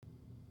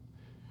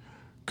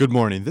Good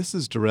morning. This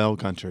is Darrell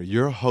Gunter,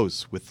 your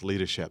host with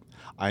Leadership.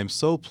 I am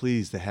so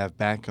pleased to have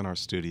back in our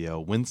studio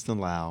Winston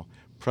Lau,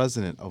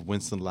 president of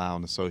Winston Lau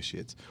and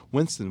Associates.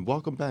 Winston,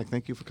 welcome back.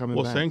 Thank you for coming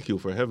Well, back. thank you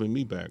for having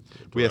me back,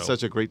 We had Darrell.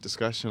 such a great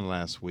discussion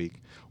last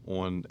week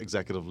on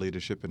executive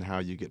leadership and how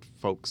you get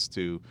folks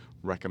to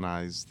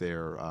recognize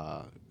their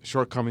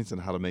shortcomings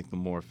and how to make them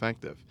more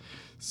effective.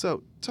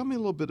 So, tell me a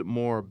little bit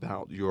more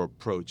about your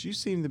approach. You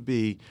seem to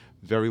be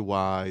very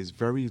wise,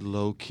 very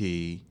low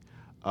key,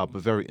 but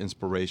very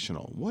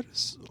inspirational. What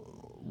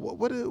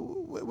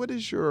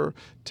is your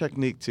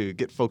technique to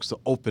get folks to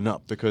open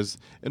up? Because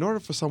in order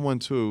for someone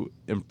to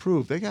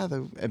improve, they got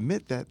to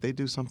admit that they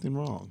do something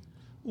wrong,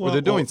 or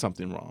they're doing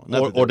something wrong.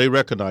 Or they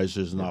recognize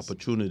there's an Yes.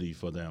 opportunity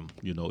for them,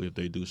 if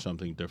they do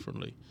something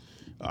differently.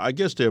 I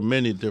guess there are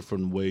many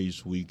different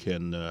ways we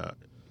can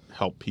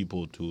help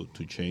people to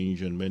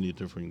change, and many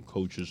different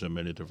coaches and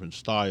many different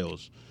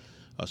styles.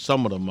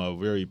 Some of them are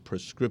very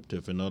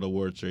prescriptive. In other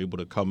words, they're able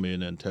to come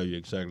in and tell you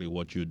exactly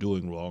what you're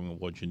doing wrong and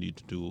what you need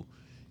to do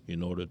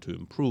in order to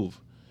improve.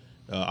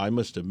 I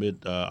must admit,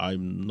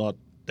 I'm not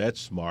that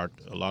smart.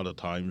 A lot of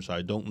times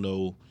I don't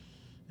know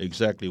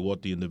exactly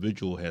what the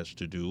individual has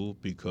to do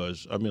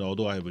because,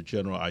 although I have a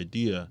general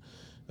idea,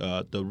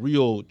 the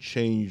real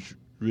change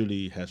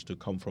really has to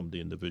come from the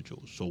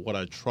individual. So what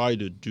I try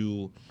to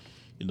do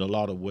in a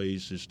lot of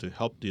ways is to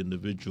help the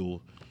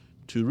individual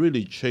to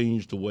really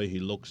change the way he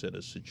looks at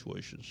a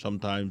situation.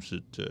 Sometimes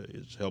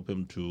it's help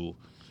him to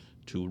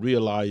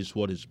realize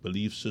what his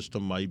belief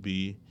system might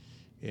be.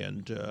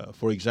 And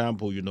for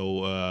example,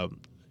 a,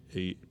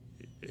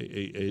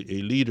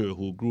 a leader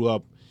who grew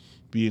up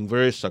being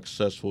very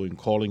successful in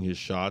calling his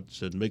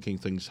shots and making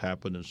things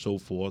happen and so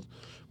forth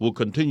will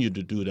continue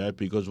to do that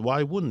because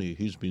why wouldn't he?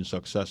 He's been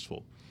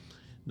successful.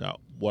 Now,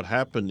 what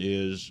happened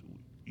is,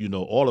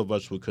 all of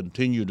us will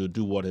continue to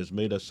do what has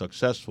made us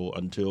successful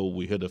until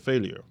we hit a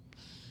failure.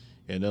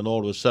 And then all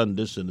of a sudden,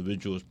 this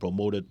individual is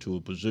promoted to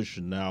a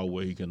position now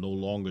where he can no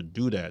longer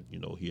do that.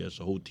 He has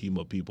a whole team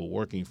of people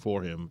working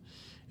for him,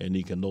 and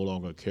he can no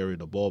longer carry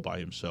the ball by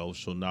himself.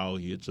 So now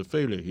it's a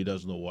failure. He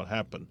doesn't know what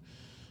happened.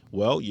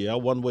 Well, yeah,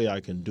 one way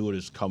I can do it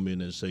is come in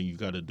and say, you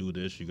got to do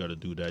this, you got to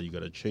do that, you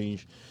got to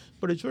change.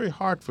 But it's very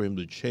hard for him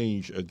to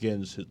change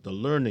against the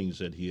learnings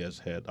that he has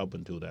had up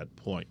until that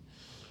point.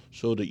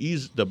 So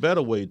the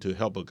better way to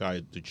help a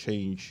guy to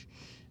change,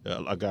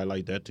 a guy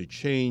like that to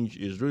change,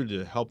 is really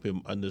to help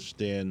him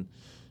understand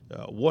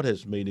what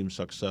has made him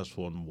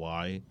successful and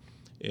why,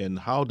 and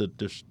how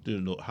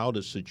how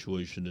the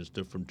situation is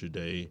different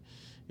today,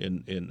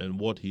 and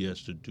what he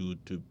has to do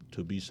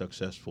to be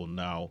successful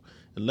now,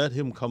 and let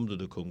him come to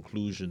the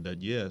conclusion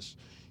that yes,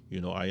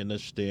 I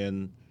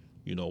understand,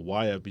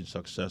 why I've been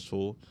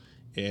successful,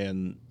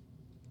 and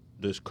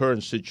this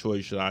current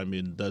situation I'm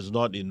in does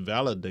not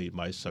invalidate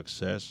my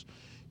success.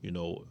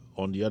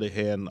 On the other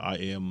hand, I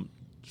am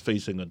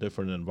facing a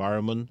different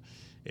environment,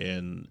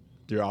 and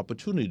there are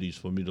opportunities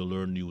for me to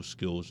learn new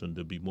skills and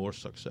to be more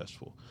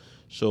successful.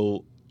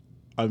 So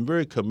I'm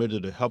very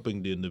committed to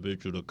helping the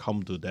individual to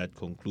come to that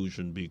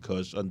conclusion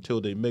because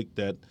until they make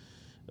that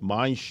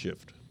mind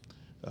shift,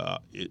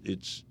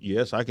 it's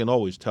yes, I can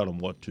always tell them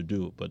what to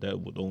do, but that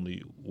would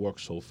only work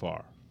so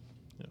far.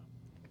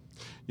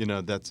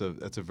 Yeah. That's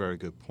a very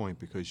good point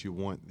because you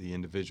want the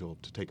individual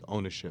to take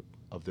ownership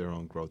of their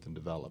own growth and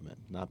development,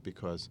 not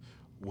because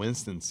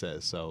Winston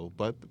says so,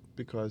 but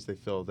because they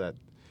feel that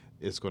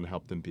it's going to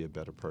help them be a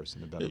better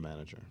person, a better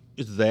manager.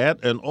 It's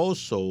that, and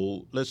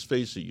also let's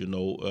face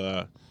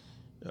it,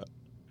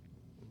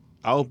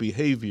 our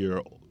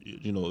behavior,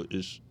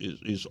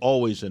 is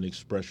always an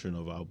expression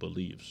of our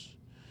beliefs.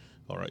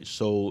 All right.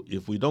 So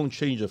if we don't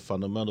change a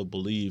fundamental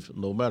belief,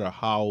 no matter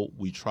how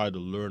we try to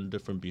learn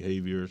different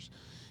behaviors,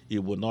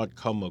 it will not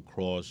come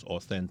across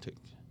authentic,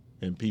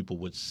 and people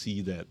would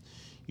see that,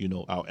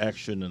 our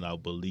action and our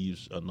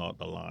beliefs are not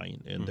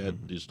aligned, and that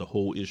is the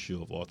whole issue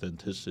of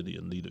authenticity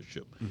in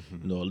leadership.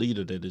 A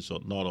leader that is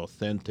not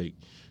authentic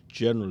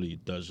generally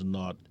does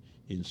not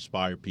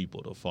inspire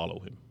people to follow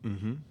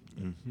him.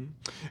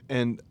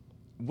 And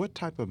what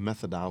type of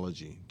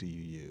methodology do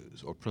you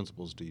use or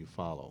principles do you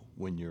follow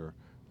when you're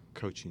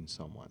coaching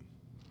someone?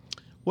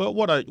 Well,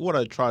 what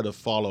I try to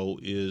follow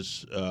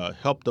is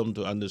help them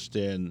to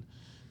understand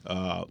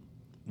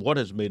what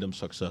has made them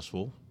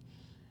successful,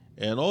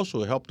 and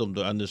also help them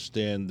to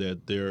understand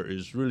that there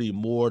is really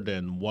more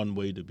than one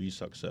way to be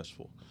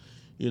successful.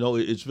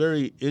 It's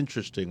very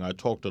interesting. I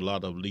talked to a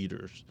lot of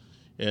leaders,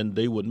 and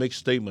they would make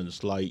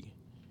statements like,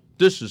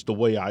 this is the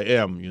way I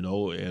am,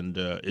 and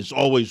it's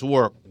always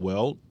worked.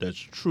 Well, that's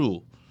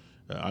true.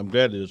 I'm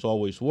glad it's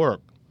always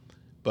worked.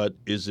 But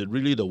is it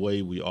really the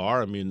way we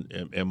are?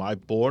 Am I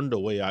born the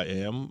way I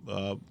am?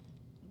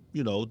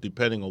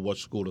 Depending on what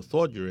school of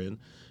thought you're in.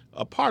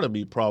 A part of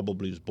me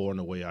probably is born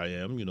the way I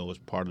am, as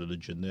part of the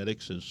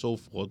genetics and so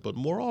forth. But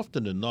more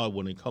often than not,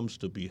 when it comes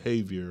to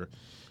behavior,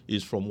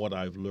 is from what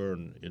I've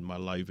learned in my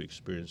life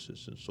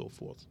experiences and so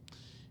forth.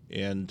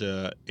 And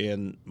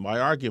my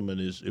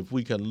argument is if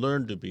we can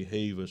learn to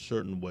behave a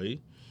certain way,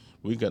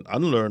 we can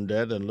unlearn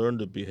that and learn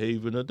to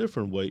behave in a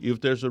different way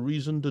if there's a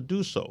reason to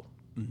do so.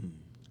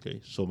 Okay,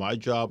 so my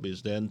job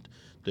is then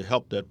to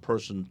help that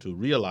person to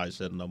realize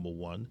that, number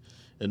one,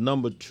 and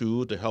number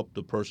two, to help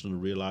the person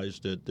realize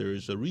that there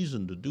is a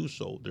reason to do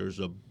so. There's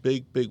a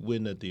big, big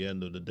win at the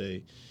end of the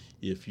day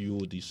if you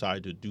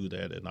decide to do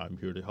that, and I'm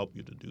here to help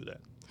you to do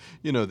that.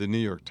 You know, the New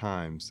York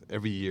Times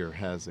every year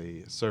has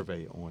a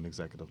survey on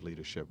executive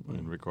leadership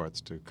in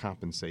regards to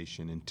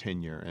compensation and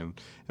tenure.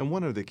 And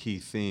one of the key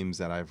themes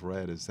that I've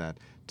read is that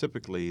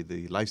typically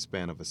the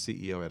lifespan of a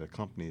CEO at a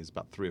company is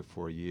about 3 or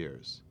 4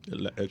 years.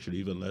 Actually,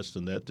 even less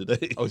than that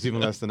today. Oh, it's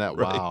even less than that?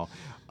 Right.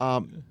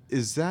 Wow.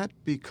 Is that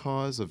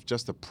because of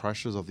just the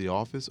pressures of the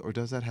office, or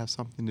does that have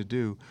something to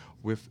do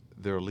with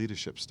their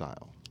leadership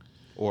style,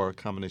 or a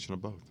combination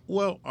of both?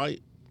 Well,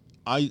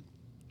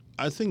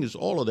 I think it's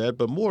all of that,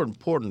 but more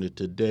importantly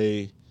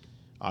today,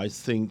 I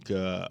think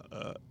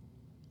the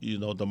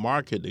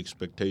market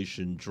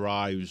expectation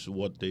drives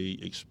what they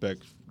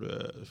expect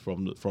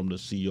from the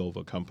CEO of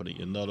a company.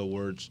 In other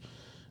words,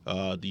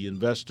 the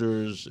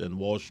investors and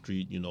Wall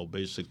Street,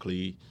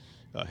 basically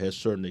has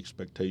certain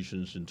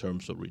expectations in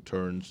terms of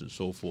returns and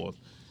so forth.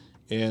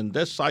 And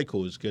that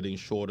cycle is getting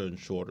shorter and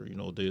shorter.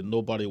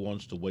 Nobody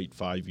wants to wait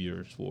 5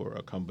 years for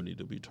a company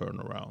to be turned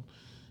around.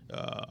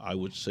 I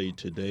would say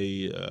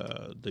today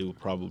they will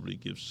probably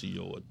give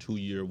CEO a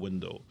 2-year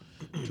window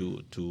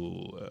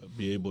to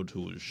be able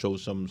to show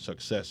some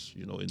success,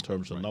 in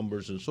terms of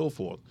numbers and so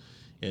forth.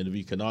 And if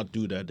you cannot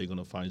do that, they're going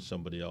to find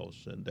somebody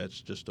else, and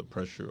that's just the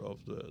pressure of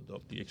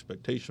the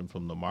expectation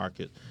from the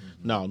market.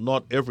 Now,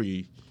 not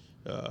every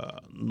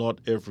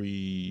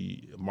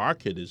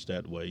market is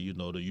that way.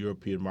 The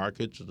European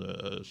markets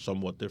are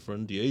somewhat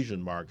different. The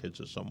Asian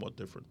markets are somewhat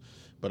different.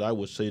 But I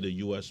would say the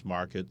U.S.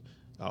 market,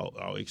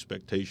 our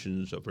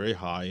expectations are very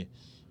high,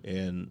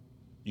 and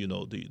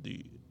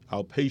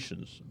our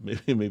patience,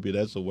 maybe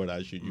that's the word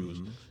I should use,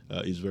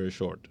 is very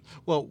short.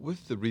 Well,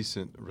 with the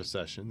recent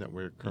recession that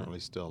we're currently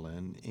still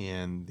in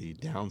and the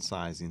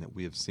downsizing that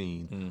we have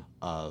seen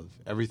of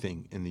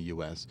everything in the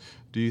U.S.,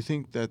 do you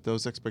think that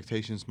those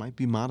expectations might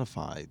be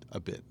modified a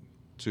bit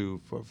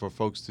for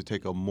folks to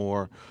take a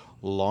more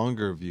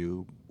longer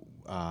view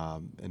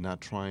and not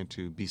trying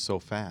to be so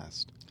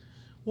fast?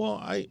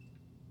 Well,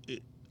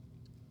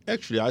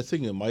 Actually, I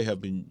think it might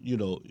have been,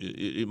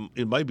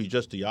 it might be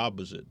just the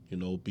opposite,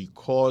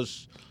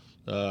 because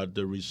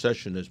the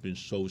recession has been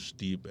so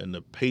steep and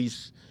the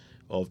pace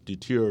of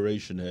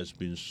deterioration has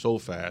been so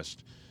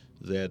fast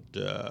that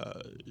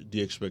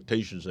the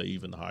expectations are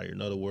even higher.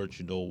 In other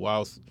words,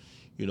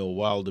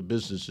 while the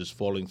business is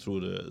falling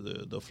through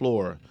the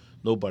floor,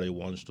 nobody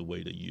wants to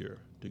wait a year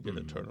to get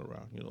a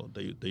turnaround.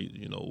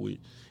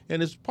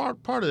 And it's part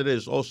of it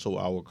is also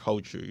our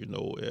culture.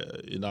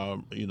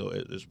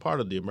 As part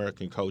of the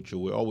American culture,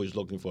 we're always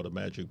looking for the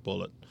magic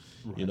bullet.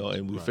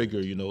 And we figure,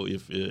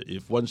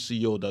 if one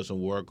CEO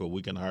doesn't work, or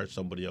we can hire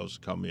somebody else to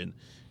come in,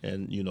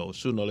 and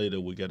sooner or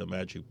later we get a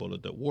magic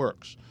bullet that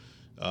works.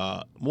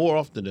 More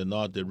often than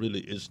not, there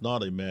really is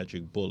not a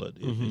magic bullet.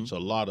 It's a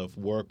lot of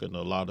work and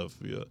a lot of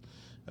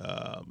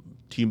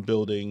team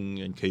building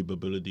and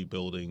capability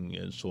building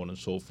and so on and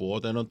so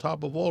forth. And on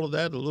top of all of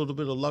that, a little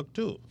bit of luck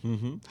too.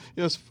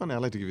 It's funny. I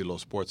like to give you a little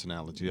sports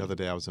analogy. The other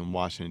day I was in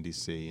Washington,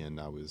 D.C.,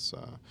 and I was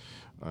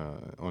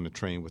on a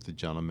train with a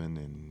gentleman,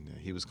 and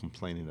he was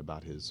complaining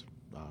about his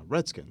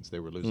Redskins.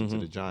 They were losing to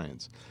the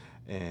Giants.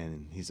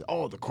 And he said,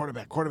 "Oh, the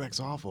quarterback's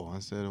awful." I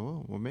said,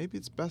 well, maybe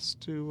it's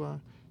best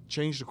to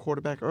change the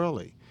quarterback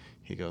early.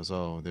 He goes,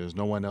 "Oh, there's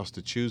no one else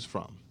to choose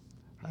from."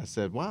 I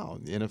said, wow,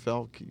 the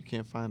NFL, you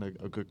can't find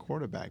a good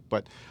quarterback.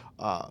 But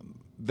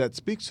that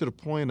speaks to the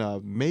point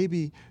of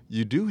maybe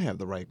you do have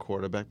the right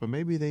quarterback, but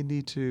maybe they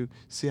need to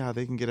see how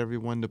they can get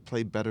everyone to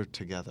play better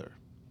together.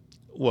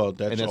 Well,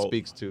 and that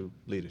speaks to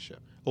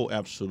leadership. Oh,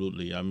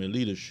 absolutely. I mean,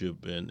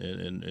 leadership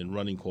and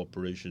running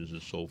corporations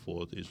and so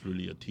forth is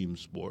really a team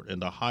sport.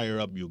 And the higher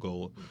up you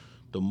go,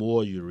 the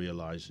more you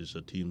realize it's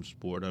a team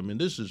sport. I mean,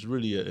 this is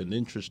really an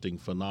interesting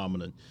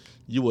phenomenon.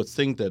 You would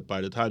think that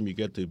by the time you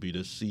get to be the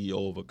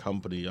CEO of a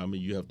company, I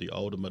mean, you have the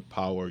ultimate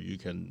power. You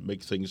can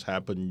make things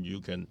happen. You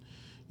can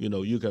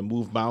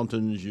move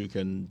mountains. You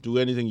can do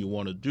anything you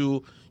want to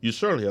do. You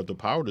certainly have the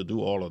power to do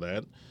all of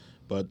that.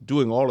 But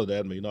doing all of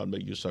that may not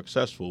make you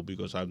successful,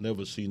 because I've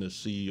never seen a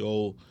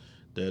CEO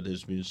that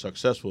has been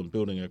successful in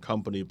building a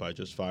company by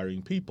just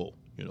firing people.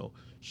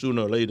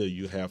 Sooner or later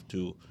you have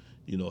to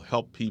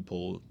help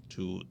people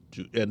to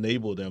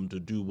enable them to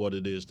do what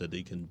it is that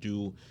they can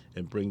do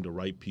and bring the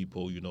right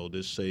people.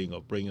 This saying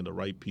of bringing the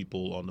right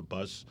people on the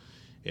bus,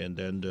 and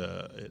then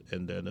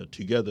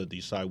together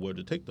decide where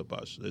to take the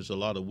bus. There's a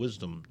lot of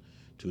wisdom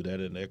to that,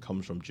 and that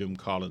comes from Jim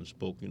Collins'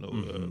 book,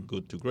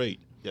 Good to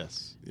Great.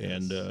 Yes.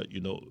 And a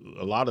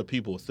lot of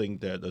people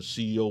think that a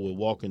CEO will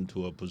walk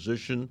into a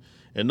position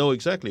and know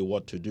exactly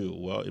what to do.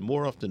 Well,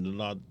 more often than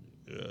not,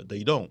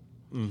 they don't.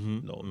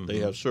 They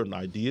have certain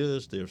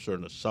ideas, they have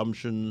certain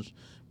assumptions,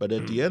 but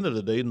at the end of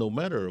the day, no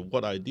matter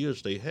what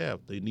ideas they have,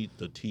 they need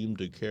the team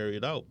to carry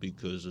it out,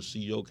 because the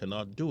CEO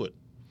cannot do it.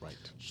 Right.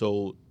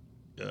 So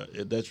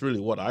that's really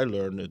what I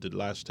learned in the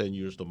last 10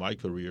 years of my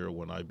career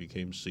when I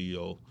became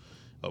CEO.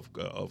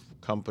 of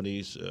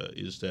companies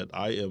is that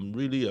I am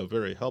really a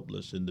very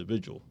helpless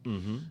individual.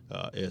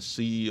 As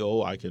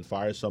CEO, I can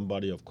fire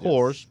somebody, of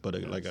course, but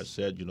like I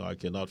said, I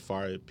cannot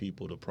fire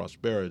people to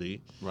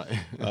prosperity. Right.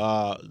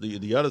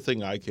 The other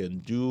thing I can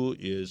do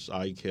is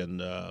I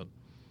can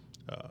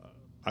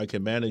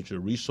manage a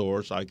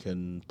resource. I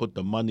can put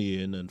the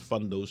money in and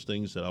fund those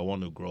things that I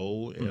want to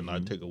grow, and I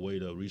take away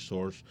the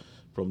resource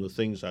from the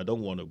things I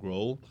don't want to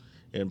grow.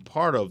 And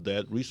part of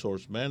that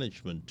resource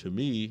management, to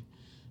me,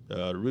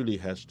 really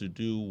has to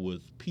do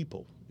with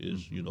people.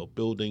 Is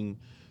building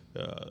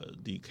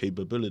the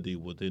capability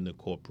within the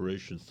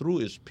corporation through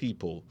its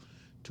people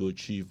to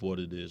achieve what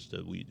it is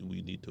that we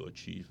need to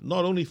achieve,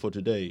 not only for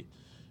today,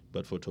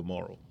 but for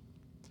tomorrow.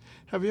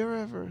 Have you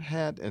ever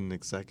had an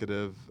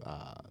executive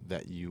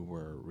that you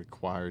were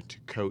required to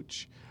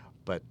coach,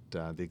 but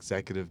the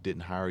executive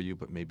didn't hire you,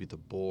 but maybe the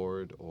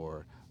board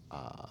or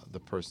the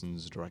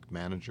person's direct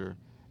manager,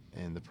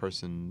 and the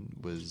person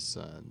was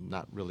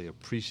not really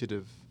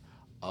appreciative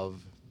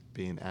of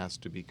being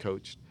asked to be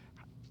coached?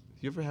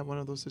 You ever had one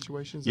of those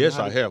situations? Yes,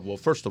 I have. Well,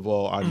 first of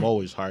all, I'm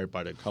always hired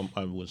by the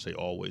company. I wouldn't say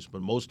always,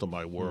 but most of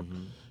my work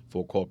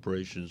for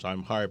corporations,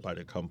 I'm hired by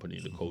the company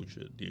to coach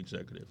the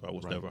executive. I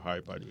was never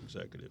hired by the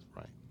executive.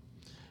 Right.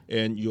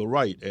 And you're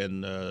right.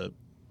 And,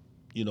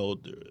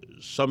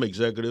 some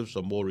executives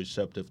are more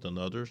receptive than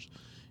others.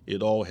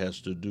 It all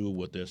has to do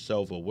with their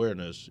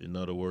self-awareness. In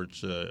other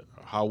words,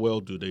 how well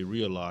do they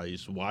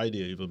realize why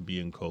they're even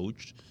being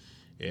coached?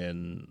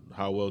 And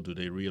how well do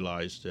they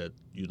realize that,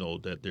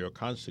 that there are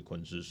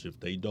consequences if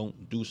they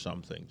don't do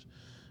something?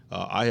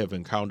 I have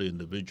encountered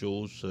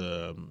individuals.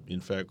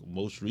 In fact,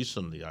 most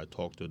recently, I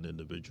talked to an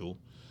individual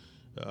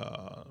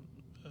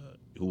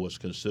who was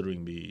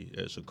considering me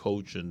as a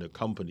coach, and the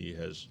company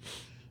has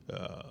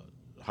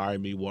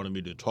hired me, wanted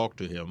me to talk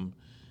to him.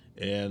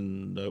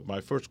 And my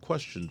first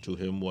question to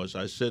him was,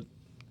 I said,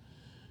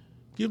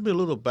 give me a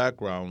little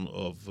background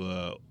of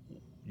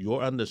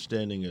your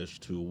understanding as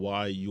to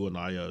why you and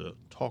I are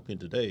talking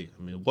today.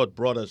 I mean, what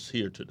brought us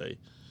here today?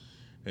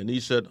 And he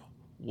said,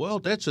 well,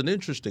 that's an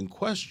interesting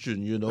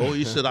question,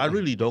 He said, I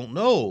really don't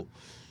know,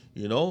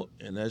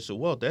 And I said,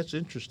 well, that's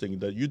interesting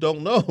that you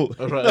don't know.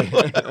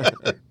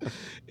 Right.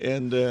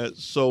 And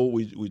so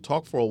we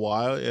talked for a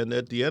while, and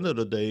at the end of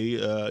the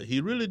day,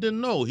 he really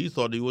didn't know. He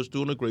thought he was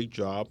doing a great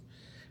job,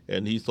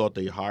 and he thought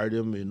they hired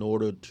him in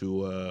order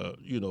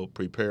to,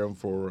 prepare him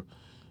for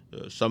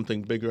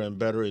something bigger and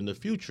better in the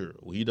future.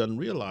 He doesn't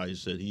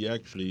realize that he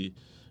actually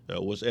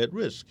was at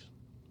risk.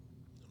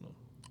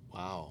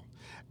 Wow.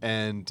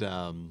 And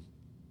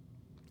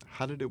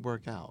how did it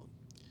work out?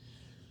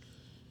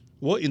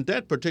 Well, in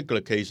that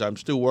particular case, I'm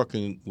still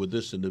working with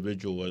this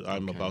individual.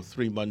 I'm about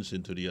 3 months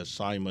into the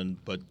assignment,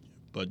 but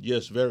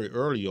yes, very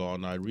early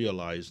on, I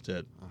realized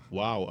that,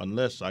 wow,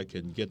 unless I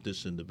can get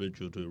this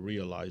individual to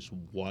realize,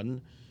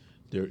 one,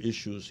 there are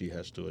issues he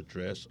has to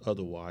address.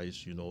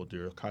 Otherwise,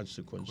 there are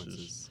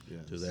consequences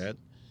to that.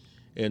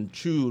 And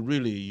two,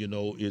 really,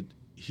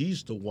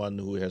 he's the one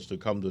who has to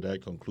come to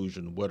that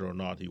conclusion whether or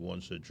not he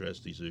wants to address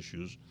these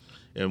issues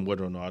and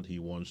whether or not he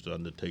wants to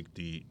undertake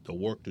the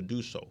work to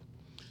do so.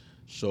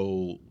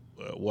 So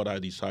what I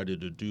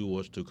decided to do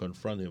was to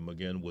confront him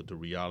again with the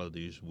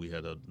realities. We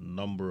had a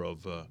number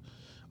of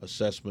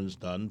assessments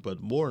done,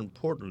 but more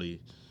importantly,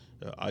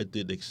 I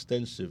did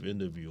extensive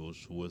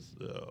interviews with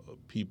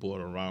people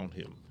around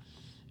him.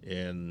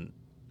 And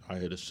I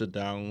had to sit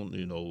down,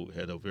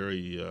 had a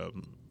very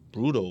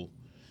brutal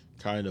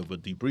kind of a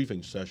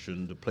debriefing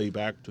session to play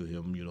back to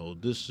him,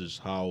 this is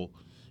how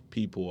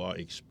people are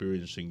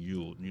experiencing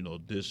you.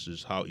 This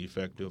is how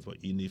effective or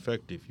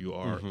ineffective you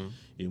are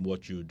in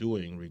what you're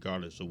doing,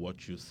 regardless of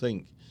what you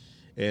think.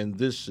 And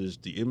this is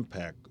the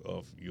impact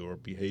of your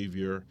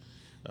behavior.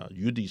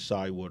 You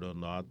decide whether or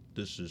not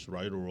this is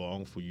right or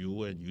wrong for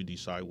you, and you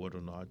decide whether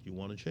or not you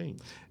want to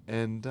change.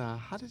 And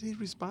how did he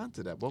respond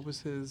to that? What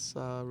was his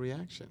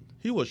reaction?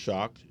 He was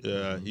shocked.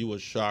 He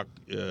was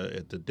shocked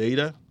at the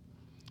data.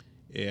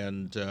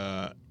 And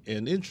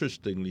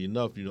interestingly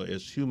enough,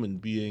 as human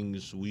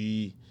beings,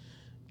 we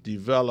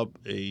develop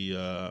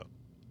a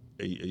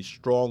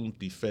strong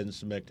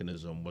defense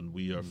mechanism when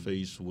we are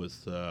faced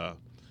with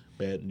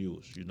bad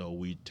news.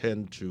 We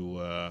tend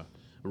to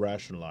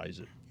rationalize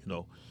it.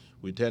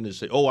 We tend to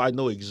say, oh, I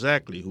know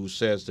exactly who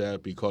says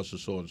that because of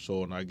so and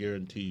so, and I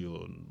guarantee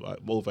you,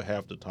 over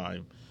half the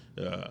time,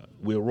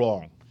 we're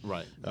wrong.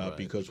 Right.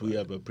 Because we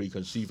have a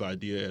preconceived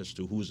idea as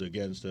to who's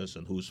against us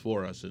and who's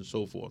for us and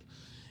so forth.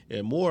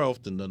 And more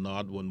often than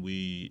not, when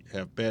we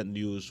have bad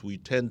news, we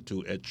tend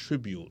to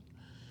attribute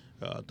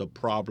the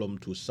problem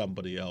to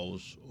somebody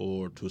else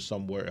or to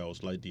somewhere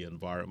else, like the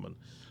environment.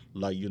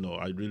 Like,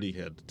 I really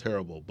had a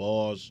terrible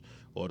boss,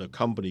 or the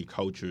company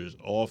culture is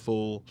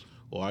awful,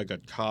 or I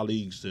got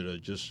colleagues that are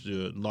just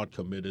not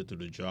committed to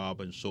the job,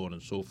 and so on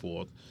and so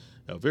forth.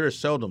 Very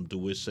seldom do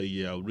we say,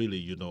 yeah,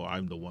 really,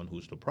 I'm the one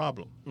who's the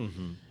problem.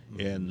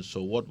 And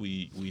so what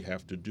we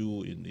have to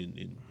do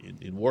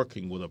in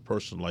working with a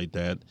person like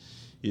that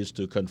is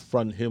to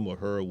confront him or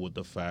her with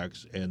the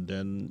facts, and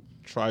then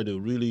try to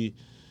really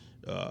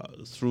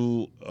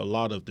through a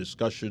lot of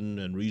discussion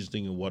and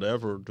reasoning and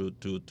whatever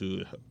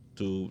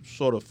to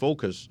sort of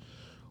focus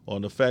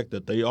on the fact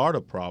that they are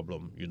the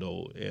problem,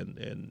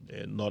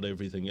 and not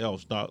everything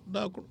else. Now,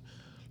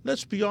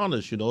 let's be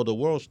honest, the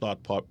world's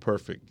not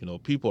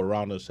perfect. People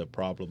around us have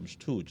problems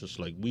too, just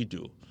like we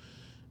do.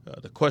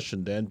 The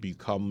question then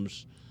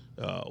becomes,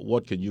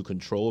 what can you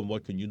control and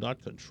what can you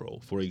not control?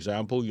 For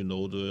example,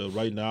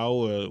 right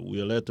now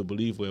we are led to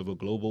believe we have a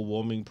global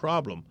warming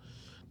problem.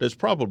 There's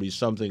probably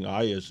something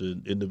I, as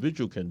an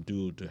individual, can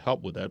do to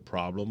help with that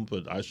problem,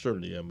 but I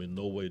certainly am in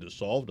no way to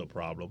solve the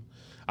problem.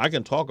 I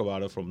can talk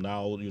about it from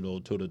now,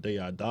 till the day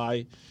I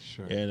die,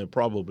 Sure. and it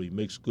probably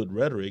makes good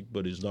rhetoric,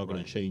 but it's not going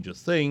Right. to change a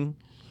thing.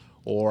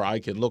 Or I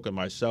can look at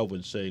myself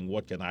and saying,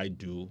 what can I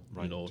do,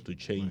 Right. to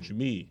change Right.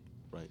 me,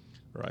 Right.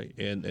 right?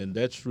 And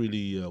that's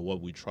really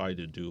what we try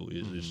to do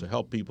is to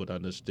help people to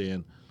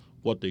understand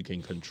what they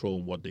can control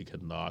and what they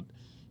cannot.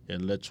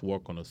 And let's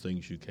work on the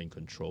things you can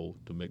control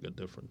to make a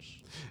difference.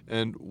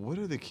 And what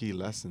are the key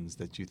lessons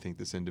that you think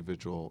this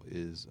individual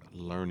is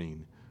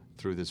learning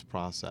through this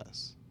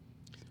process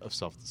of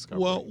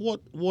self-discovery? Well,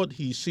 what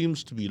he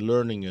seems to be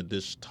learning at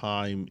this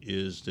time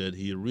is that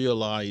he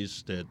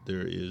realized that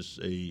there is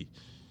a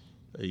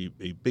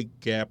big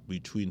gap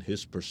between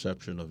his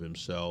perception of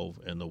himself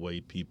and the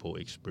way people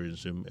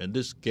experience him. And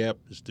this gap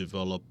is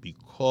developed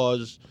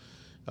because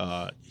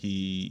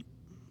he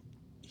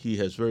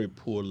has very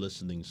poor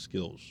listening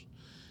skills.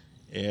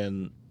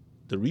 And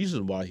the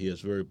reason why he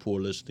has very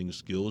poor listening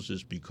skills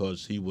is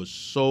because he was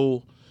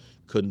so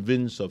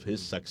convinced of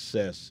his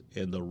success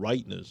and the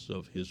rightness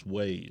of his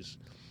ways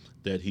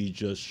that he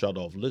just shut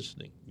off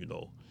listening,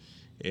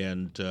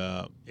 And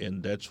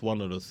that's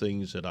one of the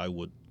things that I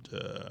would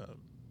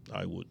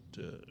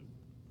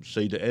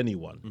say to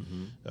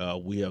anyone.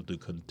 We have to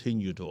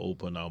continue to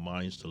open our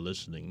minds to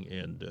listening,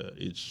 and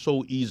it's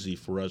so easy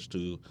for us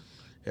to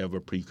have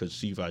a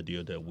preconceived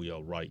idea that we are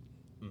right.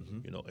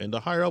 And the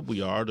higher up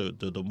we are,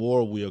 the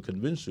more we are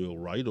convinced we are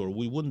right, or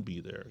we wouldn't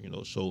be there.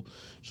 So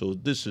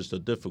this is the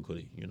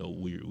difficulty.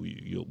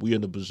 We're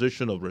in a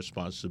position of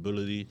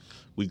responsibility.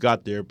 We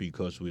got there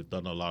because we've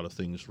done a lot of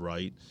things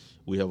right.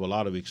 We have a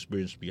lot of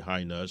experience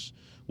behind us.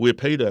 We're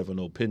paid to have an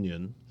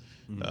opinion.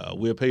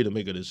 We're paid to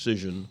make a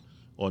decision.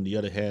 On the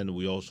other hand,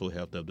 we also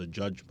have to have the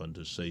judgment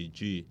to say,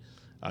 gee,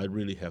 I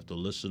really have to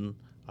listen.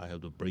 I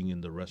have to bring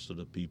in the rest of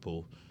the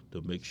people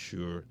to make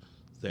sure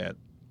that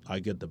I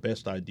get the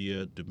best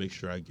idea, to make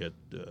sure I get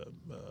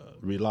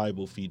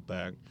reliable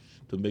feedback,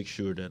 to make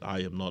sure that I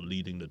am not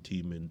leading the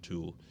team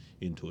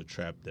into a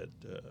trap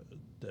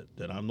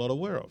that I'm not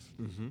aware of.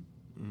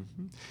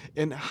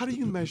 And how do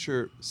you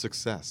measure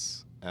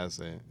success as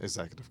an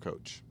executive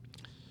coach?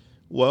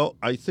 Well,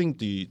 I think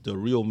the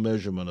real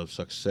measurement of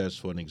success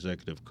for an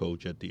executive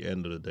coach at the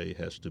end of the day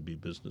has to be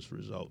business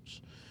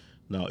results.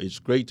 Now, it's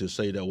great to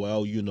say that,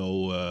 well,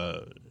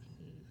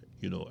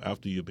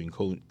 after you've been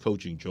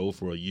coaching Joe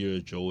for a year,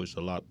 Joe is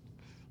a lot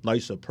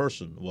nicer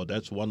person. Well,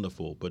 that's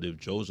wonderful. But if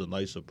Joe's a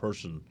nicer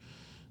person,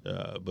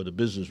 but the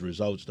business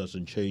results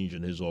doesn't change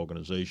in his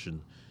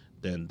organization,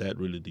 then that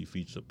really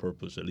defeats the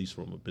purpose, at least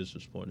from a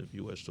business point of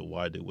view, as to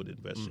why they would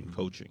invest in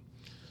coaching.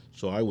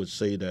 So I would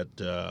say that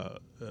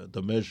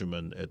the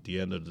measurement at the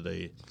end of the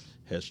day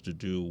has to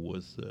do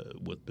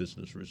with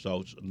business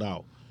results.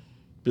 Now,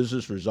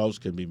 business results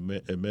can be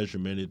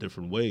measured many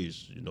different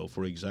ways.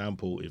 For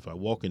example, if I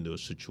walk into a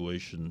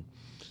situation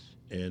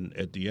and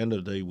at the end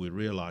of the day we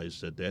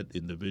realize that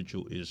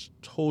individual is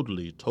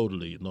totally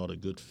not a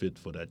good fit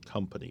for that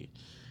company,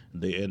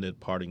 and they end up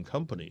parting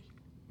company.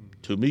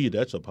 To me,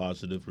 that's a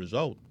positive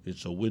result.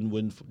 It's a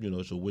win-win.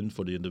 It's a win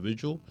for the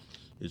individual.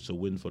 It's a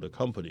win for the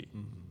company.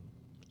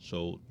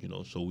 So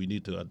we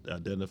need to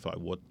identify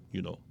what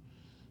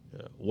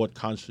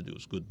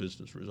constitutes good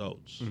business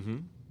results.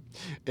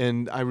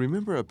 And I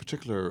remember a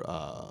particular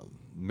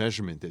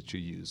measurement that you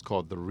use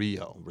called the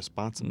RIO,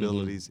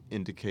 Responsibilities,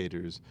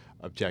 Indicators,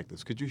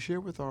 Objectives. Could you share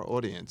with our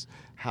audience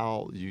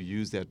how you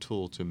use that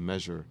tool to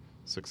measure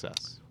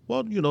success?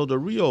 Well, the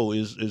RIO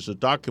is a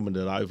document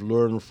that I've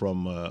learned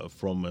from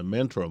a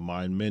mentor of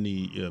mine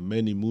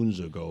many moons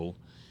ago,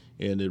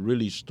 and it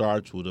really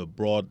starts with a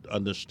broad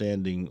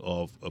understanding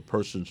of a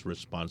person's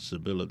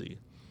responsibility.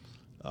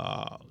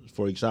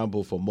 For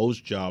example, for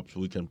most jobs,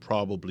 we can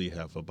probably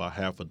have about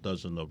half a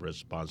dozen of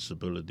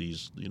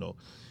responsibilities,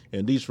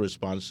 and these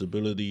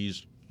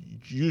responsibilities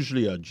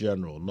usually are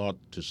general, not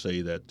to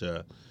say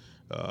that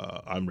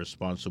I'm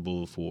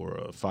responsible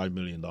for $5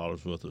 million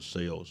worth of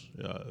sales.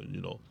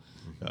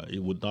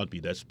 It would not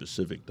be that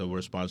specific. The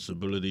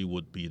responsibility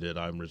would be that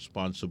I'm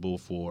responsible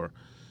for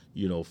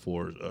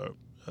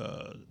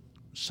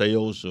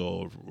sales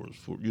or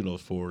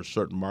for a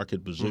certain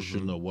market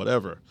position or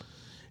whatever.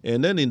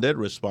 And then in that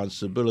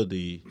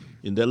responsibility,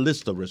 in that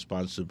list of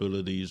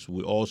responsibilities,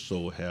 we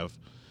also have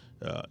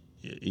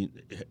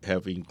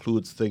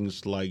include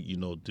things like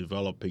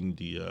developing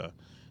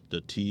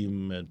the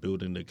team and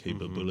building the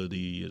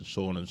capability and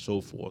so on and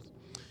so forth.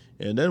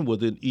 And then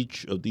within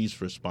each of these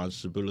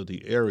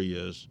responsibility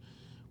areas,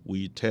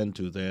 we tend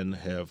to then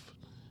have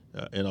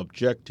an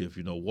objective.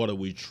 What are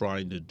we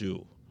trying to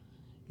do?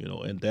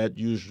 And that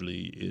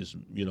usually is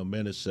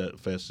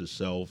manifests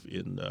itself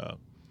in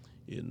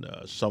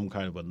some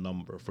kind of a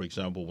number. For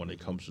example, when it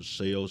comes to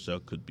sales,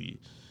 that could be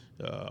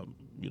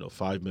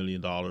 $5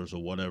 million or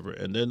whatever.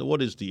 And then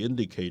what is the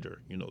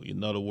indicator?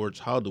 In other words,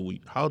 how do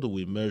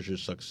we measure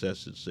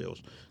success in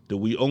sales? Do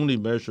we only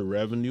measure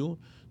revenue?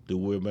 Do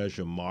we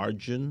measure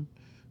margin?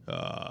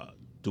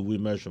 Do we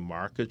measure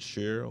market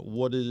share?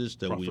 What it is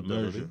that we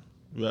measure?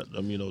 Yeah,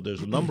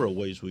 there's a number of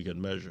ways we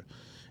can measure.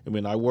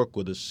 I worked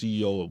with a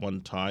CEO at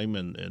one time,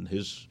 and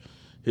his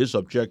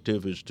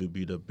objective is to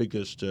be the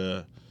biggest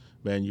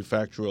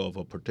manufacturer of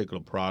a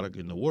particular product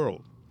in the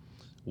world.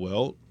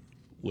 Well,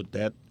 with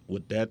that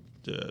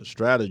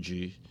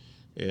strategy,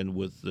 and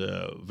with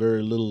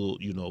very little,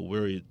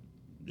 very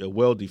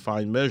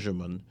well-defined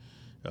measurement,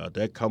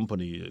 that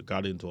company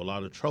got into a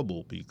lot of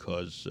trouble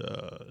because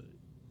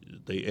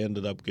they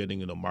ended up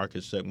getting into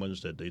market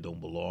segments that they don't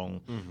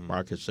belong,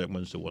 market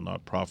segments that were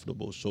not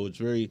profitable. So it's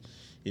very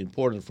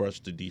important for us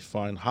to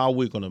define how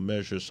we're going to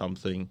measure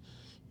something,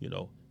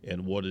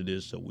 and what it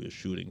is that we're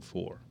shooting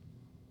for.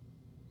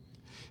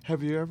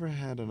 Have you ever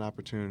had an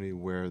opportunity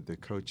where the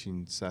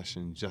coaching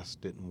session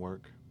just didn't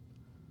work?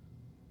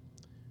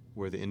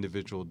 Where the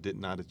individual did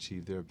not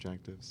achieve their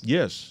objectives?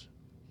 Yes,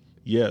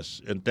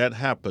 and that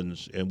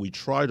happens, and we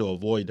try to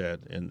avoid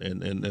that. And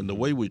the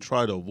way we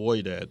try to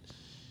avoid that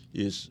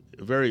is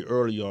very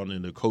early on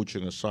in the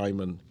coaching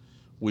assignment,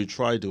 we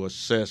try to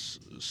assess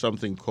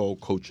something called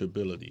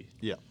coachability.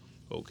 Yeah.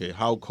 Okay,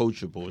 how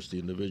coachable is the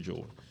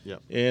individual? Yeah.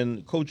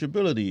 And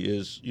coachability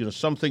is,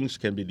 some things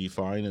can be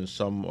defined and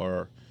some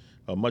are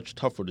much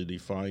tougher to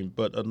define,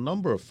 but a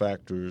number of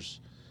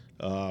factors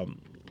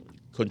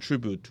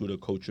contribute to the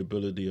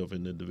coachability of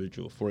an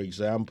individual. For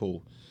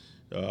example,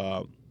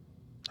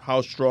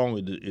 how strong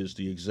is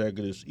the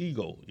executive's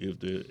ego? If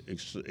the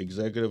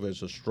executive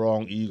has a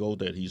strong ego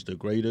that he's the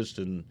greatest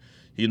and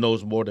he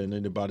knows more than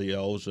anybody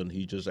else and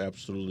he just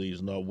absolutely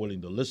is not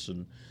willing to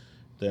listen,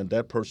 then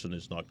that person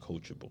is not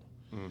coachable.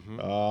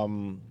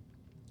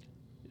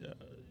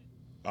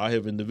 I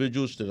have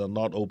individuals that are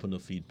not open to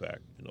feedback.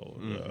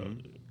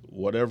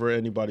 Whatever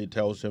anybody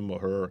tells him or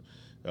her,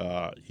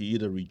 he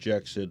either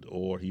rejects it,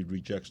 or he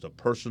rejects the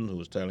person who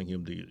is telling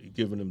him,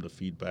 giving him the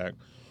feedback,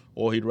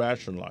 or he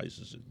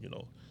rationalizes it.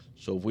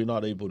 So if we're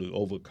not able to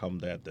overcome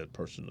that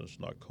person is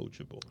not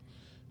coachable.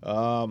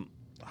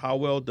 How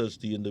well does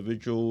the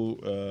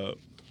individual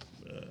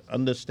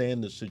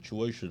understand the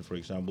situation? For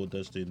example,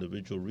 does the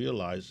individual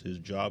realize his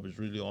job is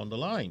really on the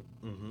line?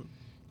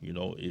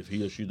 If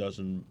he or she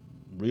doesn't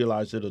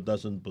realize it or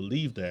doesn't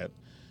believe that,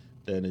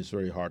 then it's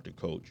very hard to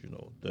coach.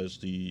 Does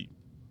the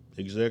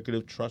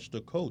executive trust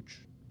the coach?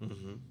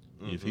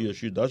 If he or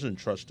she doesn't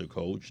trust the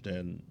coach,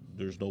 then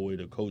there's no way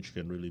the coach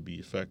can really be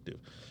effective.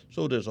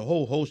 So there's a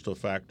whole host of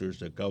factors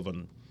that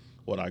govern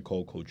what I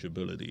call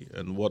coachability.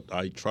 And what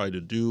I try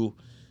to do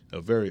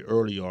very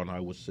early on,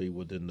 I would say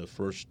within the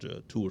first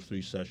 2 or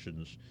 3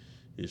 sessions,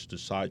 is to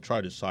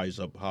try to size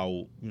up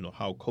how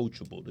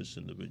coachable this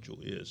individual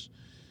is.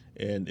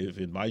 And if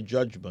in my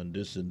judgment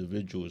this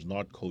individual is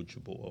not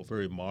coachable or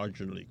very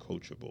marginally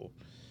coachable,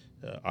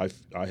 I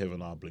have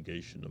an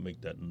obligation to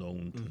make that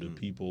known to the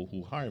people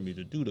who hire me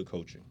to do the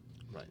coaching.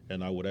 Right.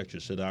 And I would actually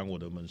sit down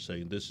with them and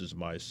say, this is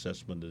my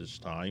assessment at this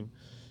time.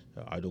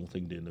 I don't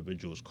think the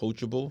individual is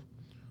coachable.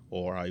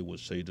 Or I would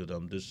say to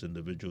them, this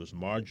individual is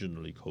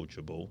marginally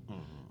coachable.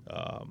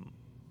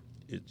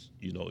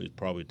 It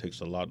probably takes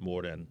a lot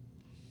more than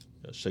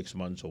 6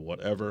 months or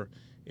whatever.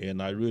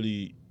 And I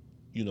really,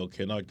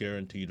 cannot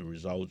guarantee the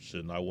results.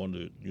 And I want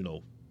to,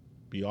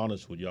 be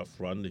honest with you up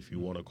front. If you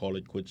want to call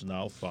it quits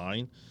now,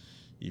 fine.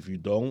 If you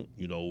don't,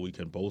 we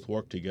can both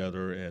work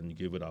together and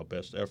give it our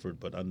best effort,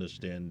 but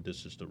understand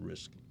this is the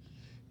risk.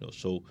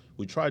 So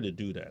we try to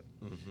do that.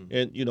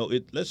 And,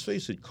 let's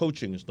face it,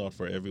 coaching is not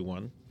for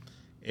everyone.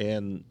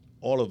 And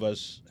all of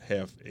us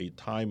have a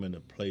time and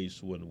a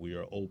place when we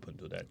are open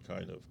to that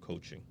kind of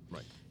coaching.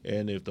 Right.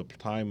 And if the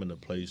time and the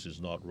place is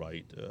not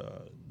right,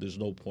 there's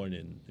no point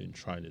in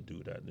trying to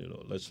do that.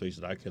 Let's face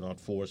it, I cannot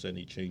force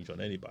any change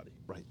on anybody.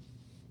 Right.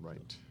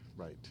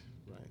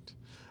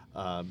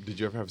 Did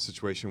you ever have a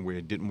situation where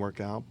it didn't work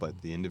out,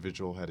 but the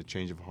individual had a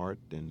change of heart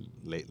and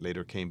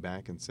later came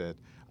back and said,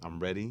 I'm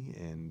ready,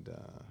 and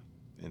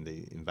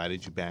they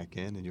invited you back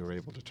in and you were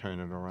able to turn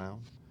it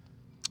around?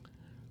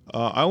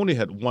 I only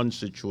had one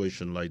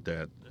situation like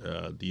that.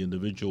 The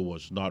individual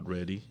was not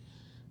ready.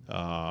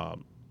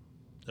 And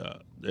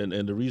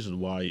the reason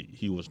why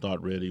he was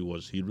not ready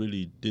was he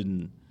really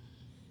didn't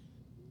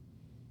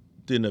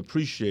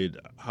appreciate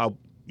how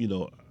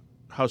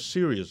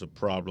serious a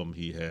problem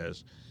he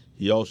has.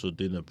 He also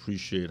didn't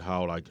appreciate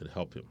how I could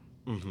help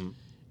him.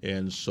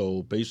 And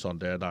so based on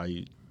that,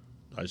 I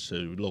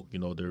said, look,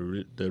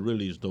 there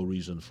really is no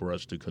reason for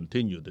us to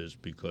continue this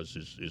because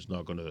it's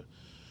not going to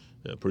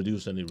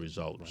produce any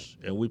results.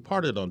 Right. And we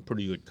parted on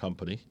pretty good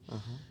company.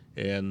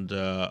 And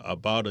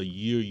about a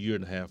year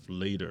and a half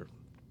later,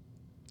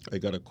 I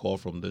got a call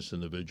from this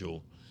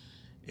individual.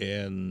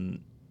 And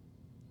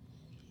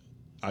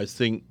I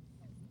think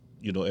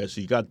as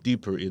he got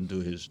deeper into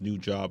his new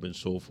job and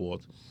so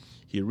forth,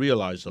 he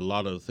realized a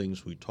lot of the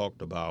things we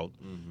talked about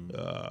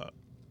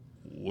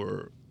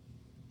were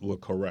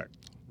correct.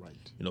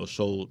 Right.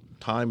 So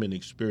time and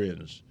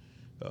experience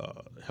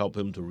help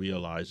him to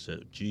realize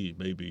that, gee,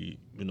 maybe,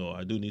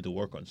 I do need to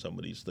work on some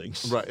of these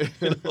things. Right.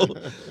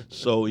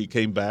 So he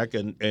came back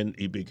and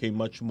he became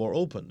much more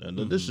open.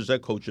 And this is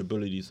that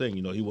coachability thing.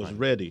 He was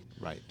ready.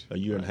 Right. A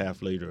year and a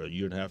half later, a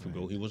year and a half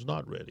ago, he was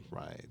not ready.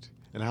 Right.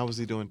 And how is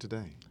he doing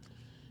today?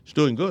 He's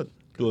doing good,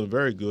 doing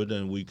very good.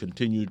 And we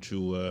continue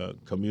to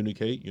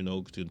communicate,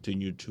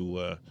 continue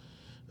to,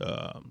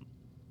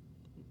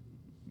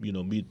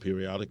 meet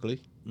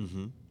periodically.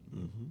 Mm-hmm.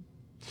 Mm-hmm.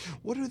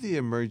 What are the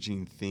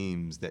emerging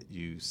themes that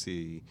you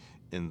see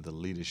in the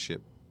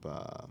leadership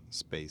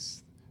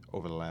space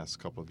over the last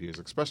couple of years,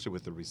 especially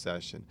with the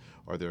recession?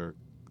 Are there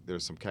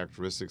some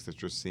characteristics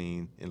that you're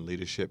seeing in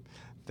leadership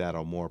that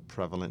are more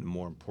prevalent and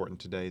more important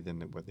today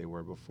than what they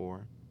were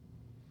before?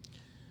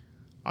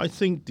 I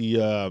think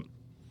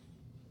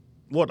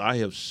what I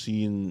have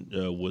seen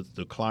with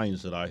the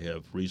clients that I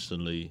have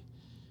recently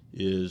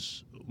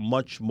is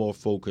much more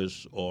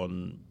focus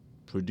on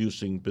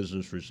producing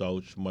business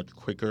results much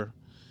quicker,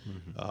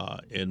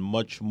 and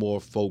much more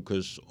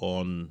focus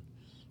on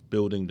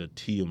building the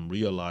team,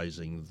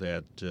 realizing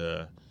that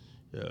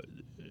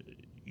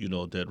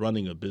that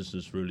running a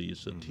business really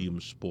is a team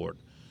sport.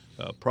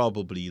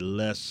 Probably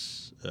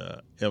less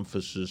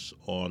emphasis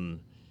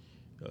on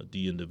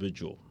the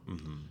individual.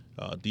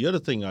 The other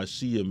thing I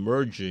see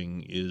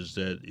emerging is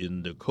that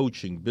in the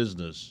coaching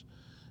business,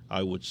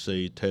 I would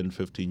say 10,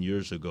 15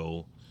 years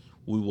ago,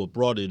 we were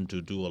brought in to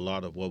do a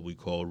lot of what we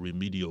call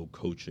remedial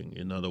coaching.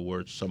 In other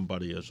words,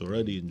 somebody is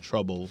already in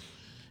trouble,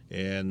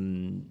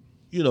 and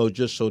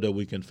just so that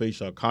we can face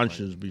our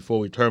conscience before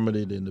we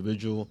terminate the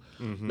individual,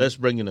 let's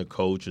bring in a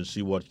coach and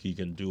see what he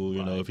can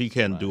do. If he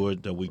can't do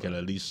it, then we can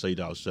at least say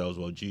to ourselves,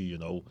 well, gee,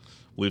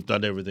 we've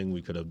done everything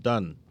we could have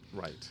done.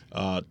 Right.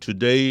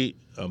 Today,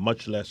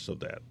 much less of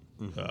that.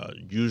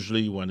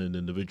 Usually when an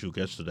individual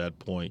gets to that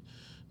point,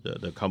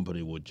 the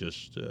company would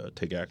just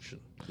take action.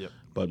 Yep.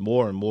 But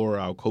more and more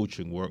our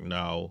coaching work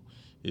now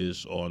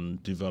is on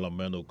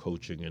developmental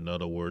coaching. In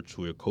other words,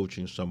 we're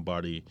coaching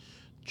somebody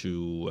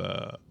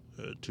to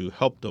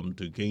help them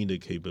to gain the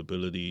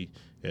capability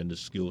and the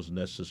skills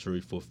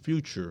necessary for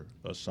future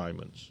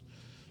assignments.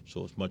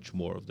 So it's much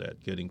more of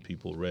that, getting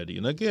people ready.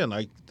 And again,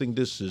 I think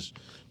this is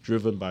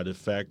driven by the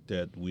fact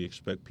that we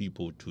expect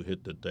people to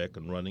hit the deck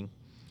and running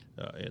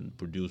and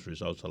produce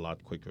results a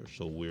lot quicker.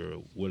 So we're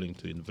willing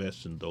to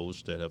invest in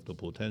those that have the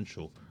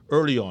potential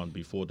early on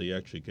before they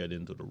actually get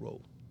into the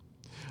role.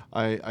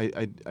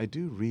 I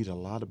do read a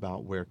lot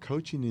about where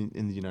coaching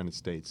in the United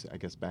States, I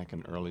guess back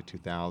in early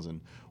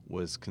 2000,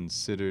 was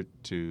considered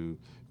to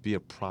be a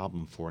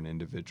problem for an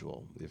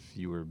individual. If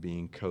you were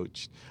being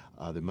coached,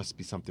 there must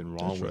be something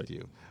wrong with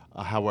you.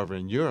 However,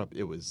 in Europe,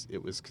 it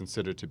was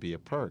considered to be a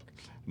perk.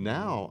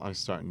 Now I'm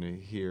starting to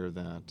hear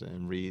that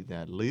and read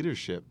that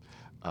leadership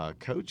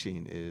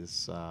coaching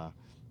is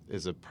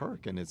a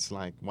perk, and it's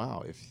like,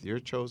 wow, if you're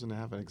chosen to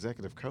have an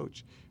executive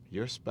coach,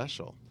 you're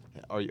special.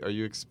 Are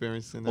you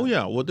experiencing that? Oh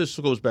yeah. Well, this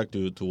goes back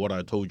to what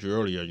I told you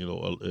earlier.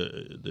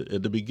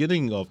 At the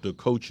beginning of the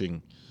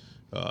coaching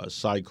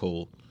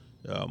cycle,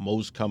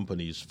 most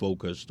companies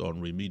focused on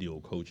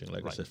remedial coaching,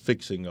 like I said,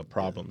 fixing a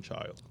problem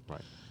child.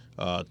 Right.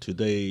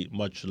 Today,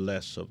 much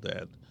less of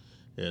that,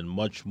 and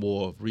much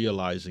more of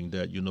realizing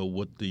that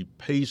with the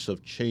pace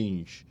of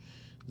change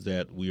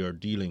that we are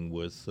dealing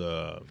with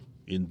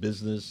in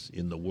business,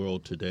 in the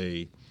world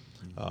today,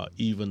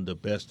 even the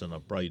best and the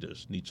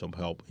brightest need some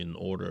help in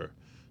order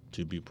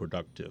to be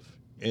productive.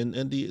 And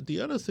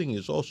the other thing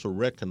is also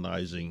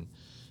recognizing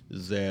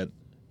that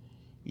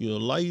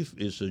life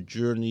is a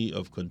journey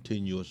of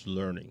continuous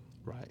learning.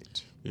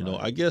 Right.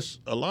 I guess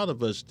a lot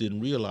of us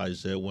didn't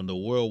realize that when the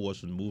world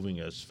wasn't moving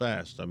as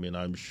fast. I mean,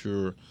 I'm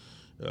sure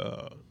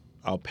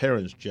our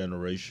parents'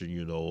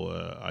 generation,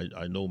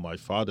 I know my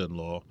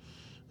father-in-law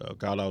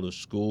got out of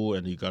school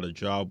and he got a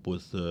job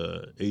with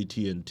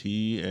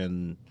AT&T,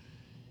 and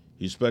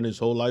he spent his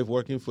whole life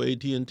working for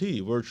AT&T,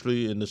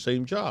 virtually in the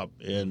same job.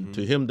 And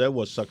to him, that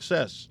was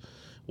success.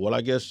 Well,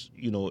 I guess,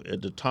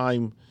 at the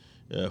time,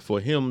 for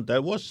him,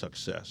 that was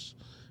success.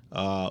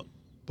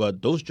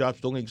 But those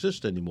jobs don't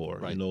exist anymore.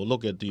 Right.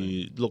 Look at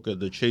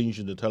the change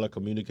in the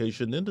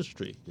telecommunication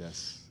industry.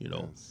 Yes.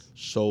 Yes.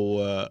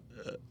 So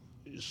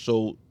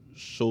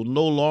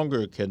no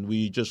longer can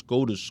we just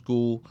go to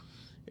school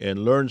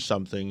and learn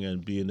something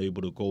and being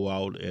able to go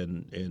out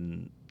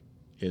and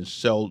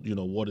sell,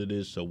 what it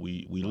is that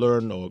we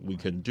learn or we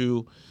can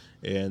do,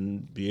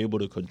 and be able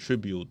to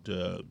contribute,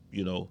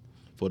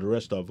 for the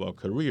rest of our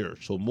career.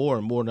 So more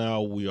and more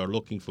now we are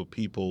looking for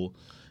people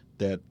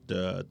that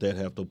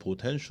have the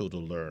potential to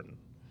learn.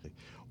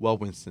 Well,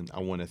 Winston, I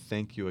want to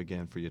thank you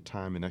again for your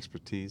time and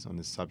expertise on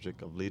this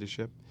subject of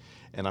leadership,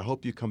 and I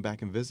hope you come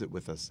back and visit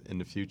with us in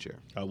the future.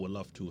 I would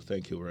love to.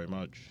 Thank you very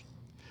much.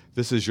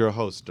 This is your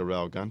host,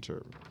 Darrell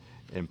Gunter,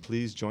 And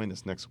please join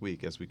us next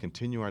week as we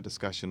continue our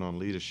discussion on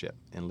leadership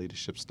and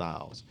leadership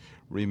styles.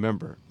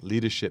 Remember,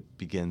 leadership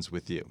begins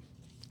with you.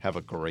 Have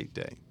a great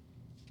day.